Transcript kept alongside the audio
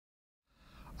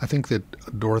I think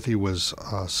that Dorothy was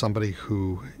somebody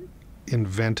who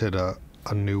invented a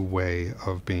new way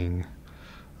of being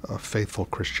a faithful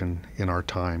Christian in our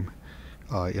time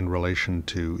in relation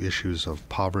to issues of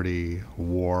poverty,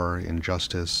 war,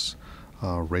 injustice,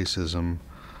 racism,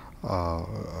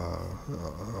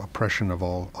 oppression of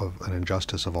an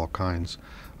injustice of all kinds.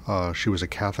 She was a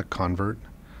Catholic convert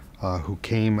who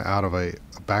came out of a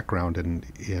background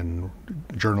in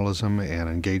journalism and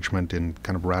engagement in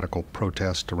kind of radical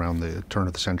protest around the turn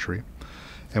of the century.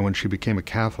 And when she became a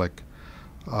Catholic,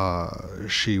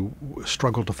 she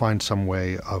struggled to find some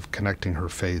way of connecting her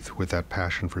faith with that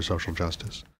passion for social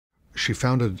justice. She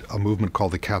founded a movement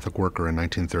called the Catholic Worker in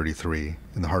 1933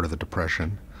 in the heart of the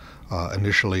Depression,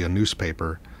 initially a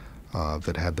newspaper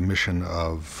that had the mission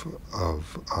of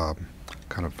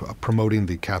promoting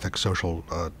the Catholic social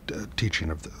teaching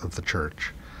of the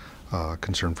Church,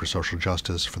 concern for social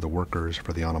justice, for the workers,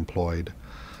 for the unemployed.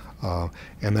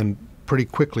 And then pretty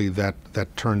quickly that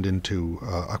turned into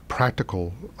a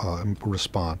practical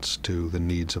response to the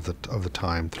needs of the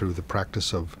time through the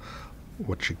practice of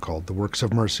what she called the works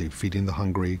of mercy, feeding the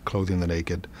hungry, clothing the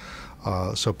naked.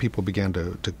 So people began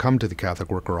to come to the Catholic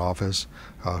Worker office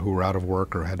who were out of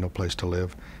work or had no place to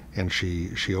live, and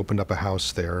she opened up a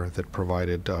house there that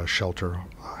provided shelter,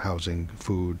 housing,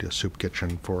 food, a soup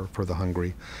kitchen for the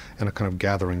hungry, and a kind of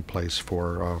gathering place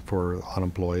for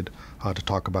unemployed to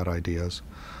talk about ideas.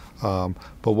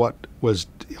 But what was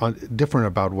different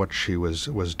about what she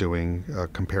was doing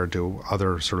compared to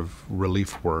other sort of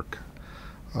relief work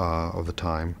of the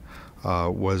time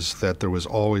was that there was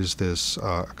always this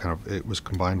it was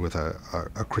combined with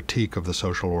a critique of the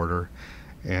social order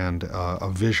and a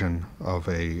vision of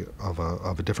a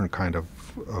different kind of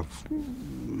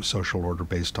social order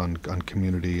based on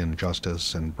community and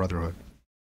justice and brotherhood.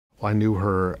 I knew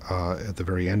her at the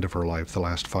very end of her life, the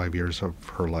last 5 years of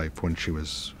her life, when she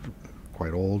was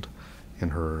quite old, in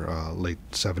her late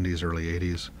 70s, early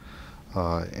 80s,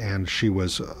 and she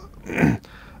was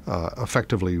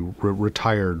effectively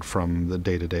retired from the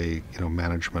day-to-day,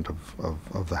 management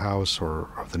of the house or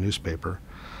of the newspaper.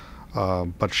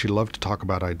 But she loved to talk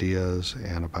about ideas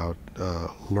and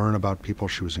learn about people.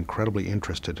 She was incredibly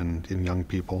interested in young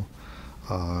people.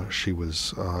 She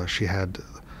had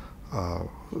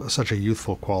such a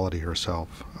youthful quality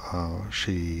herself.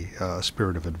 A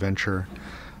spirit of adventure.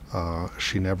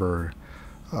 She never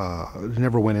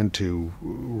went into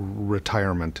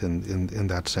retirement in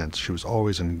that sense. She was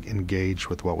always engaged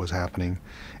with what was happening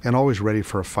and always ready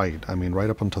for a fight. I mean, right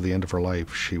up until the end of her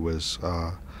life, she was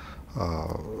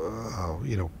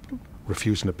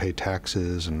refusing to pay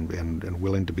taxes and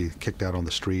willing to be kicked out on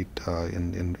the street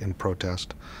in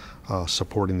protest,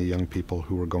 supporting the young people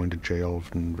who were going to jail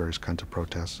in various kinds of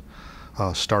protests,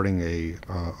 starting a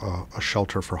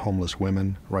shelter for homeless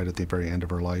women right at the very end of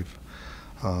her life.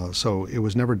 So it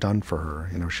was never done for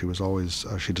her. She was always,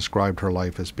 she described her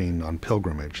life as being on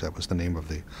pilgrimage. That was the name of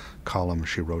the column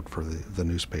she wrote for the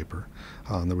newspaper.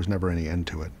 There was never any end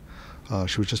to it.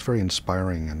 She was just very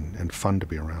inspiring and fun to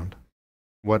be around.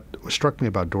 What struck me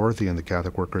about Dorothy and the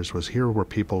Catholic Workers was here were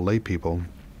lay people,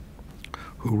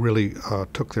 who really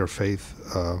took their faith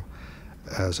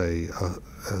as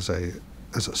a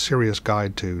serious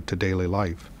guide to daily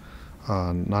life,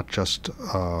 not just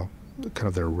kind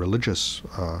of their religious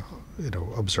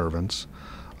observance,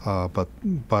 but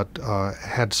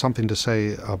had something to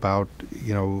say about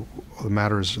the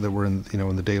matters that were in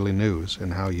the daily news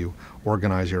and how you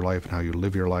organize your life and how you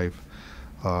live your life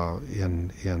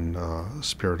in a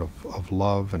spirit of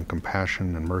love and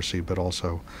compassion and mercy, but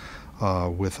also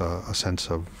with a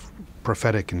sense of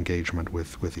prophetic engagement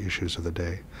with the issues of the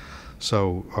day.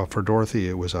 So for Dorothy,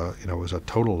 it was a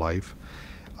total life.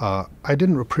 I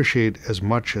didn't appreciate as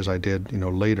much as I did,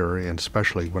 later, and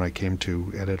especially when I came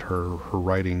to edit her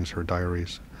writings, her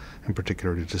diaries, in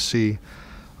particular, to see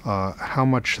how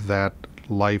much that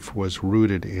life was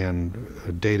rooted in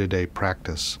day-to-day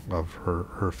practice of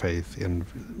her faith in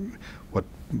what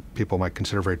people might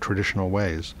consider very traditional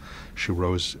ways. She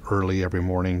rose early every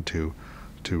morning to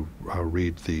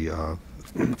read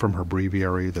from her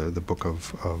breviary, the book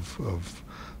of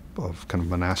kind of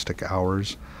monastic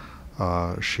hours.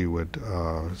 She would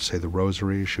say the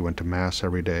rosary. She went to Mass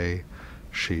every day.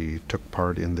 She took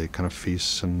part in the kind of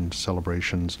feasts and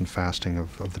celebrations and fasting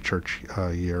of the church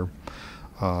year.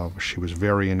 She was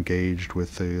very engaged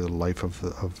with the life of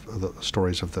the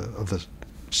stories of the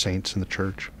saints in the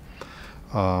church.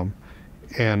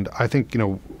 And I think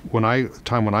when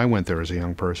I went there as a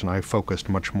young person, I focused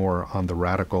much more on the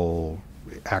radical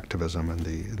activism and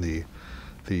the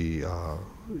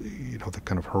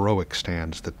kind of heroic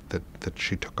stands that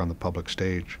she took on the public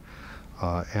stage.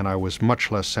 And I was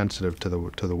much less sensitive to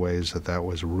the ways that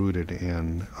was rooted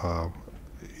in of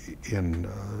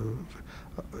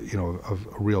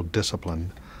a real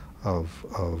discipline of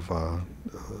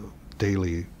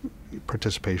daily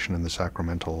participation in the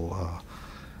sacramental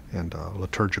and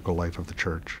liturgical life of the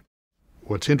Church.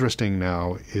 What's interesting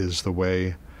now is the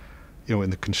way, in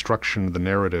the construction of the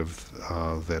narrative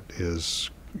that is,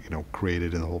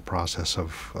 created in the whole process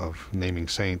of naming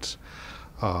saints,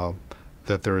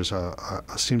 that there is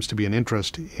seems to be an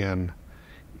interest in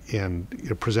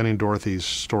presenting Dorothy's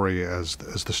story as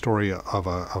the story of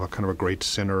a kind of a great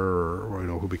sinner, or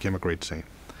who became a great saint.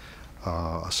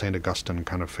 A St. Augustine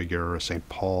kind of figure, a St.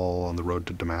 Paul on the road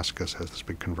to Damascus has this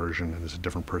big conversion and is a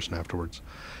different person afterwards.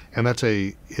 And that's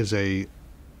a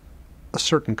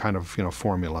certain kind of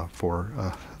formula for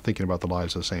thinking about the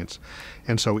lives of saints.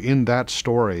 And so in that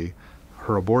story,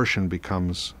 her abortion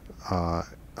becomes a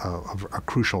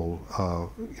crucial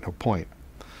point.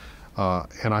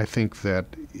 And I think that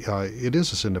it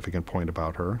is a significant point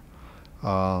about her.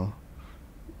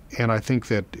 And I think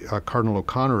that Cardinal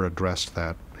O'Connor addressed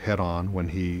that head-on when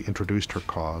he introduced her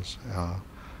cause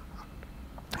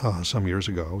some years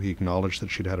ago. He acknowledged that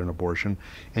she'd had an abortion,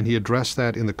 and he addressed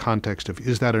that in the context of,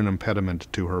 is that an impediment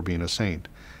to her being a saint?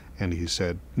 And he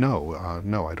said, no,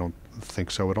 no, I don't think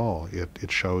so at all.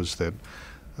 It shows that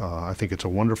I think it's a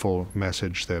wonderful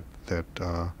message that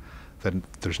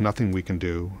there's nothing we can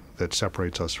do that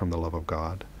separates us from the love of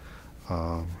God.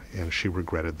 And she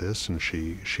regretted this, and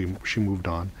she moved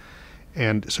on.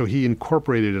 And so he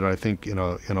incorporated it, I think,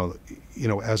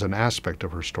 as an aspect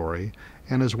of her story,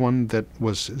 and as one that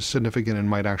was significant and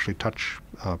might actually touch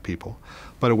people.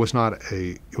 But it was not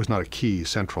a key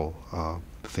central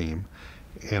theme.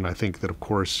 And I think that, of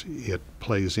course, it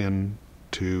plays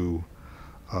into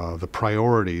the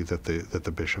priority that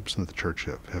the bishops and the Church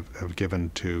have given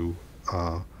to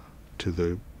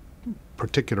the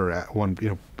particular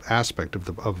aspect of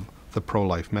the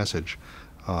pro-life message,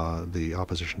 the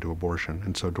opposition to abortion.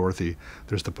 And so Dorothy,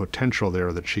 there's the potential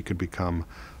there that she could become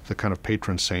the kind of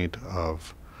patron saint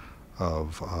of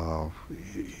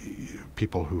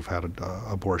people who've had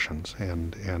abortions,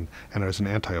 and as an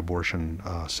anti-abortion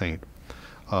saint.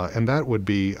 And that would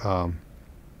be,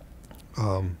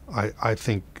 I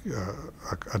think,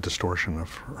 a distortion of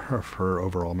her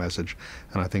overall message,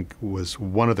 and I think was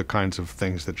one of the kinds of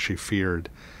things that she feared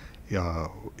when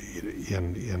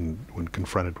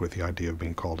confronted with the idea of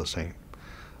being called a saint.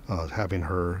 Having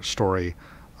her story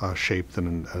shaped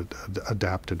and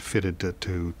adapted, fitted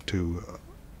to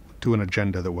an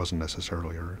agenda that wasn't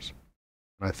necessarily hers.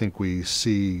 And I think we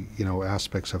see,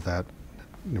 aspects of that,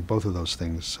 both of those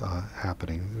things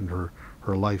happening, and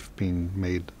her life being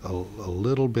made a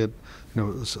little bit,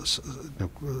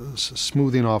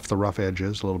 smoothing off the rough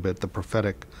edges a little bit, the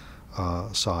prophetic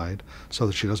side, so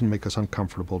that she doesn't make us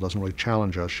uncomfortable, doesn't really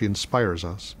challenge us. She inspires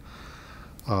us.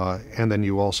 And then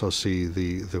you also see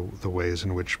the ways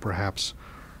in which perhaps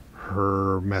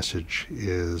her message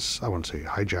is, I wouldn't say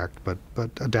hijacked, but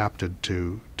adapted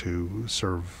to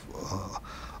serve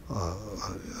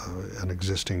an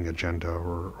existing agenda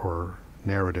or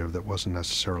narrative that wasn't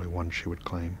necessarily one she would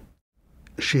claim.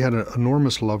 She had an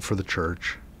enormous love for the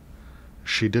Church.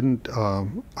 She didn't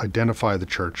identify the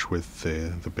Church with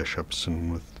the bishops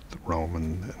and with Rome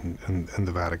and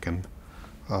the Vatican.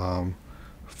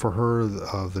 For her,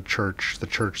 the church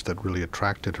that really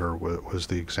attracted her was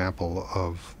the example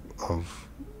of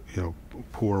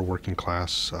poor working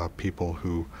class people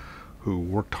who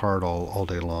worked hard all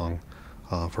day long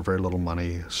for very little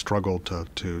money, struggled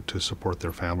to support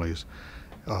their families,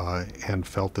 and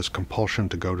felt this compulsion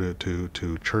to go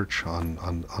to church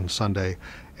on Sunday,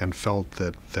 and felt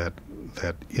that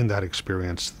in that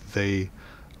experience they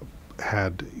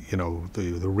had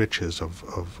the riches of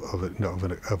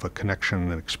a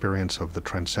connection and experience of the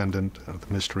transcendent, of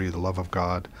the mystery, the love of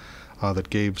God, that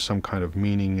gave some kind of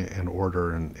meaning and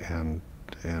order and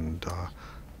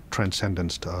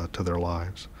transcendence to their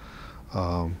lives.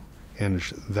 And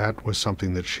that was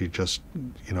something that she just,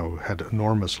 had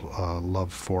enormous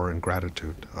love for and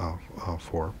gratitude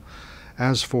for.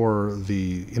 As for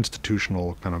the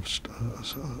institutional kind of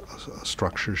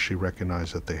structures, she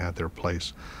recognized that they had their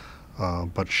place,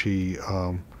 but she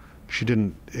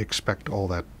didn't expect all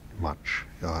that much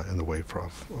in the way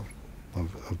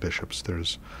of bishops.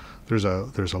 There's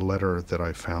a letter that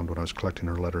I found when I was collecting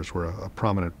her letters where a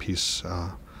prominent peace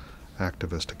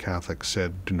activist, a Catholic,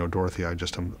 said, Dorothy,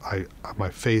 my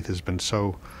faith has been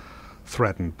so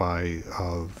threatened by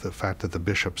the fact that the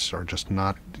bishops are just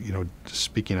not,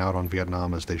 speaking out on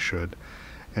Vietnam as they should,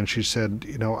 And she said,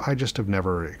 I just have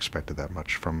never expected that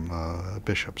much from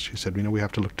bishops. She said, we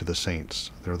have to look to the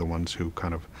saints. They're the ones who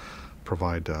kind of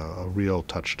provide a real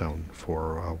touchstone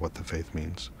for what the faith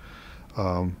means.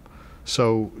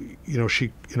 So,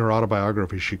 she, in her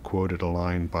autobiography, she quoted a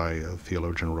line by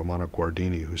theologian Romano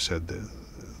Guardini, who said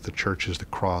the church is the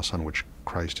cross on which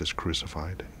Christ is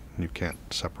crucified, and you can't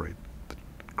separate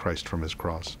Christ from his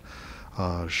cross.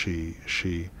 I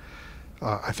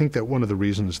think that one of the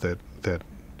reasons that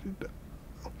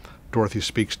Dorothy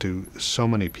speaks to so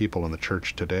many people in the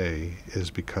church today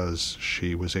is because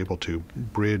she was able to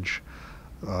bridge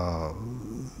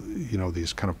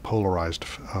these kind of polarized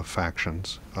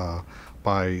factions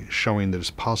by showing that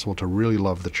it's possible to really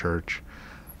love the church,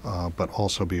 but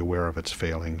also be aware of its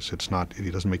failings. It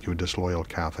doesn't make you a disloyal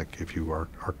Catholic if you are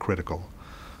critical.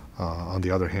 On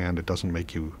the other hand, it doesn't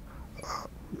make you,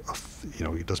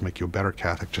 it doesn't make you a better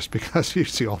Catholic just because you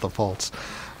see all the faults.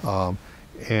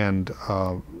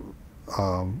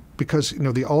 Because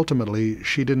ultimately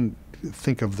she didn't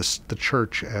think of the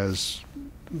church as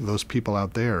those people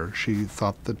out there. She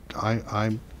thought that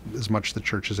I'm as much the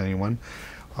church as anyone.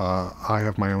 I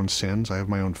have my own sins. I have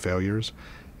my own failures,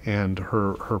 and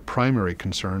her primary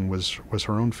concern was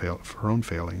her own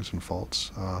failings and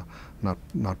faults,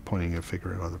 not pointing a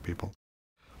finger at other people.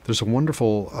 There's a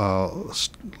wonderful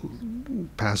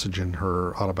passage in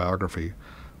her autobiography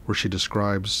where she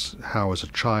describes how, as a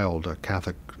child, a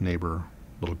Catholic neighbor,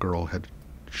 little girl, had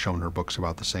shown her books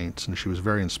about the saints, and she was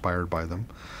very inspired by them.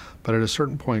 But at a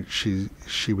certain point, she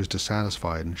was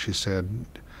dissatisfied, and she said,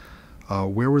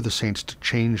 where were the saints to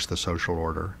change the social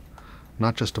order,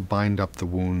 not just to bind up the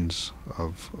wounds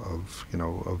of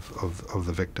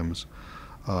the victims?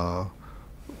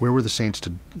 Where were the saints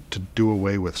to do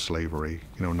away with slavery,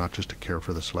 not just to care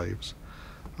for the slaves?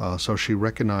 So she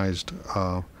recognized,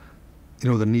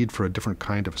 the need for a different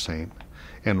kind of saint.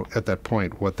 And at that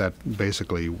point, what that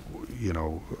basically,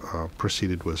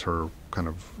 preceded was her kind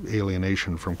of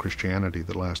alienation from Christianity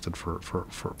that lasted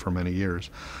for many years.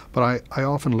 But I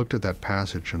often looked at that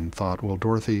passage and thought, well,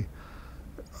 Dorothy,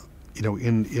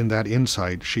 in that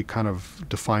insight, she kind of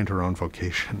defined her own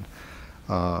vocation,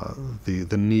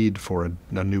 the need for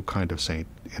a new kind of saint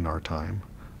in our time,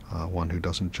 one who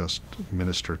doesn't just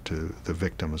minister to the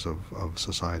victims of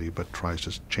society, but tries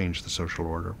to change the social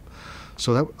order.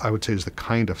 So that, I would say, is the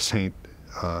kind of saint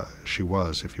she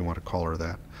was, if you want to call her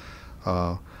that.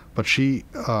 But she,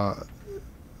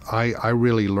 I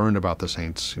really learned about the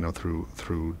saints,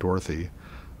 through Dorothy.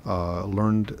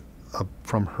 Learned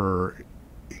from her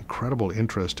incredible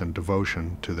interest and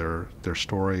devotion to their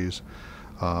stories,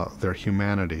 their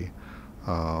humanity,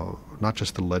 not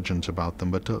just the legends about them,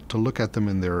 but to look at them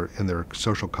in their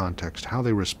social context, how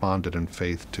they responded in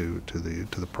faith to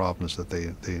the problems that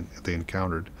they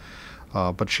encountered.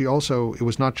 But she also, it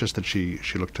was not just that she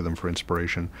looked to them for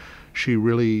inspiration. She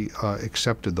really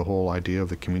accepted the whole idea of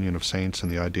the communion of saints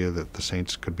and the idea that the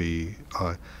saints could be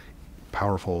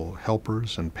powerful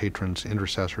helpers and patrons,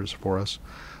 intercessors for us,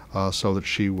 so that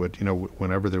she would,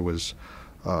 whenever there was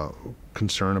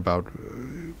concern about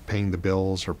paying the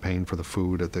bills or paying for the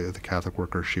food at the Catholic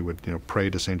worker, she would, pray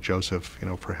to St. Joseph,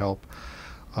 for help.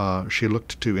 She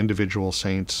looked to individual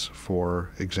saints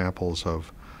for examples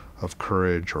of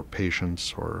courage or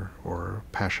patience or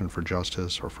passion for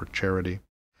justice or for charity.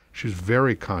 She was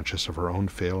very conscious of her own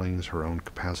failings, her own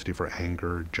capacity for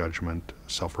anger, judgment,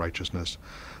 self-righteousness.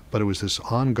 But it was this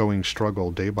ongoing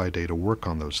struggle day by day to work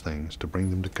on those things, to bring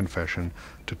them to confession,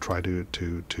 to try to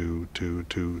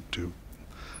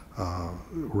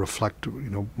reflect,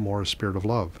 more a spirit of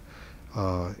love.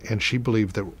 And she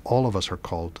believed that all of us are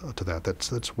called to that.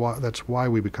 That's why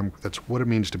we become. That's what it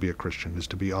means to be a Christian, is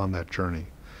to be on that journey.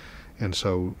 And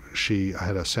so she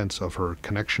had a sense of her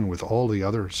connection with all the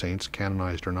other saints,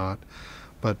 canonized or not,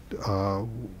 but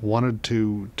wanted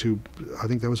to. I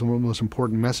think that was one of the most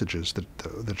important messages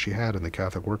that she had in the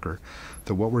Catholic Worker,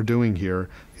 that what we're doing here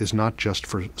is not just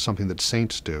for something that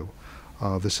saints do.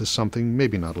 This is something,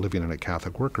 maybe not living in a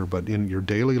Catholic Worker, but in your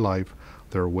daily life,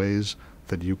 there are ways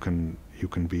that you can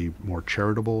be more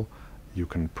charitable, you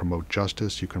can promote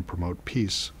justice, you can promote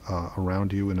peace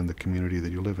around you and in the community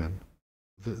that you live in.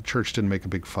 The church didn't make a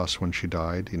big fuss when she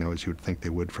died, as you would think they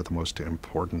would for the most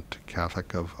important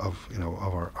Catholic of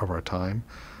our time.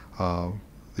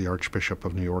 The Archbishop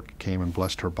of New York came and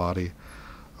blessed her body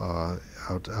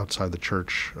outside the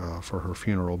church for her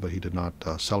funeral, but he did not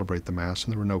celebrate the Mass,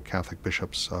 and there were no Catholic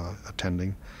bishops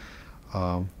attending.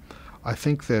 I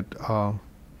think that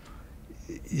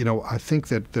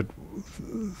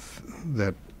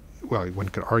well, one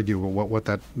could argue what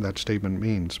that statement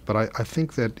means, but I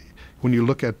think that when you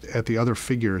look at the other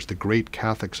figures, the great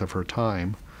Catholics of her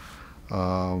time,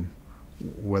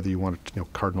 whether you want to,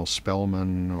 Cardinal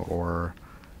Spellman or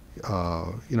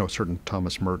certain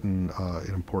Thomas Merton,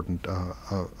 an important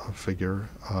figure,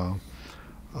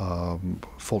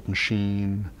 Fulton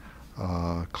Sheen,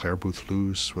 Clare Boothe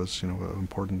Luce was an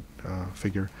important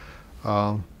figure.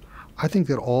 I think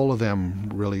that all of them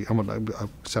really,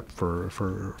 except for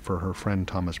her friend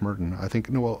Thomas Merton, I think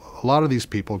a lot of these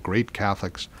people, great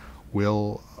Catholics,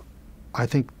 will, I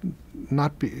think,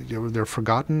 not be, they're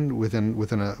forgotten within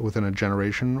a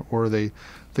generation, or they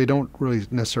don't really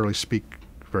necessarily speak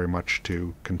very much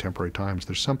to contemporary times.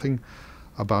 There's something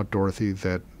about Dorothy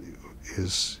that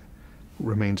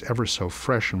remains ever so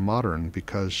fresh and modern,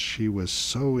 because she was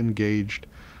so engaged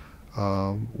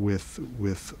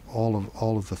with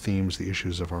all of the themes, the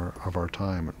issues of our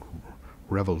time,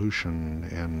 revolution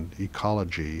and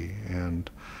ecology, and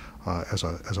as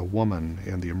a woman,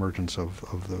 and the emergence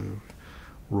of the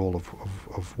role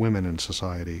of women in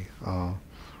society,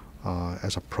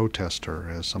 as a protester,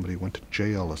 as somebody who went to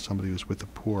jail, as somebody who was with the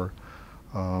poor,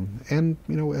 and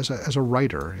as a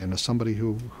writer, and as somebody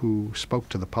who spoke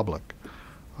to the public.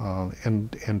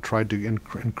 And tried to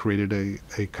and created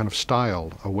a kind of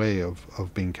style, a way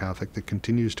of being Catholic that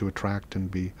continues to attract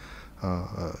and be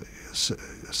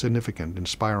significant,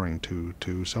 inspiring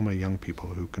to so many young people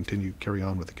who carry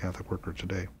on with the Catholic worker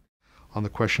today. On the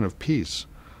question of peace,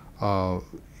 the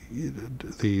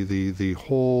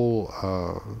whole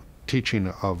teaching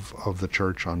of the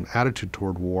Church on attitude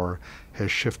toward war has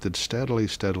shifted steadily,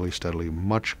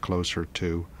 much closer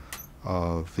to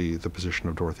the position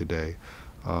of Dorothy Day.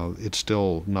 It's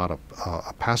still not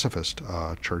a pacifist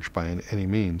church by any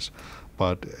means,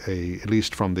 but at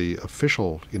least from the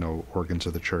official organs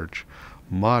of the Church,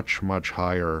 much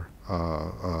higher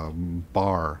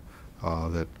bar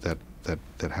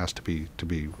that has to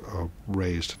be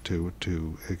raised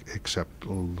to accept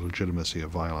legitimacy of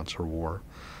violence or war,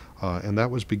 and that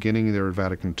was beginning there at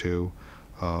Vatican II,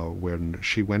 when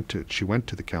she went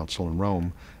to the council in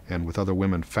Rome, and with other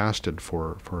women fasted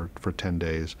for 10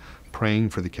 days, praying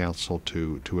for the council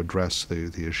to address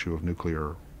the issue of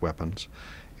nuclear weapons.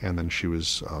 And then she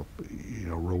was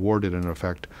rewarded in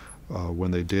effect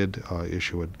when they did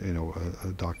issue a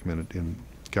document in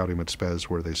Gaudium et Spes,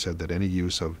 where they said that any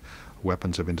use of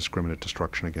weapons of indiscriminate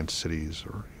destruction against cities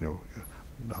or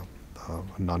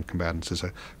non-combatants is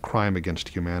a crime against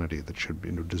humanity that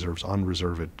deserves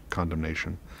unreserved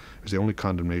condemnation. It was the only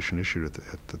condemnation issued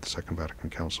at the Second Vatican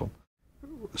Council.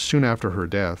 Soon after her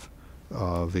death,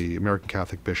 the American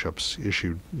Catholic bishops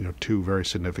issued two very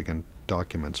significant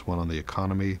documents, one on the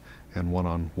economy and one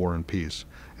on war and peace.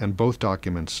 And both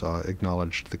documents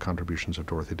acknowledged the contributions of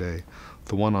Dorothy Day.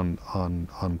 The one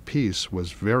on peace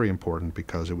was very important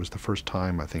because it was the first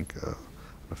time, I think, an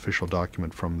official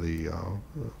document from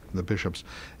the bishops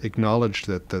acknowledged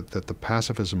that the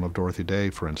pacifism of Dorothy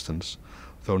Day, for instance,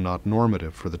 though not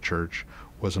normative for the Church,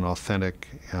 was an authentic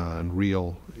and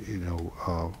real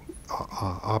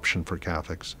option for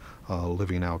Catholics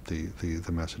living out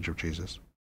the message of Jesus.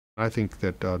 I think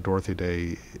that Dorothy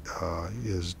Day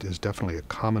is definitely a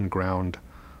common ground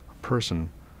person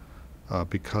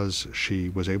because she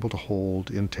was able to hold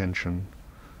in tension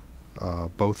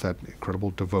both that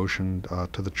incredible devotion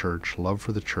to the Church, love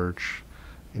for the Church,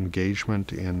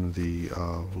 engagement in the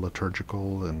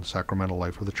liturgical and sacramental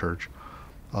life of the Church,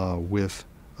 with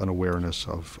an awareness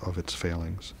of its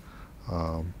failings.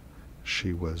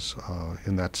 She was,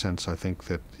 in that sense, I think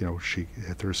that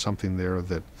there's something there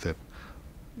that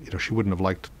she wouldn't have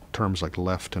liked terms like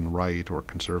left and right or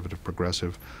conservative,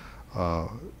 progressive.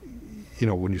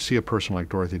 When you see a person like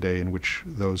Dorothy Day, in which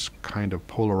those kind of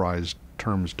polarized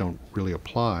terms don't really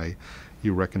apply,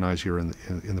 you recognize you're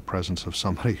in the presence of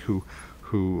somebody who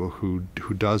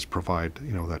does provide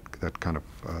that kind of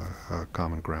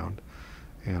common ground.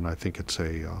 And I think it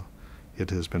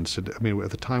has been. I mean,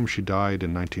 at the time she died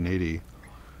in 1980,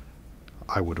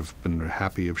 I would have been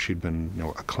happy if she'd been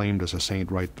acclaimed as a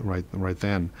saint right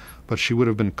then. But she would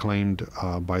have been claimed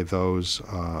by those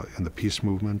in the peace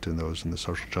movement and those in the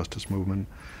social justice movement.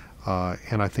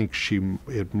 And I think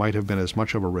it might have been as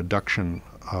much of a reduction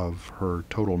of her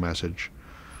total message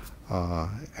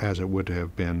as it would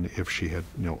have been if she had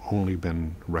only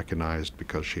been recognized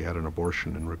because she had an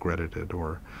abortion and regretted it,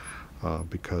 or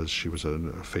because she was a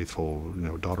faithful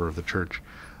daughter of the Church.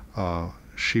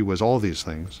 She was all these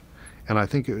things. And I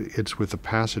think it's with the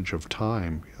passage of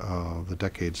time, the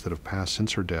decades that have passed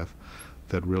since her death,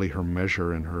 that really her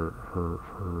measure and her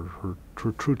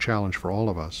true challenge for all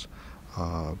of us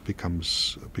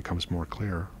becomes more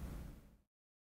clear.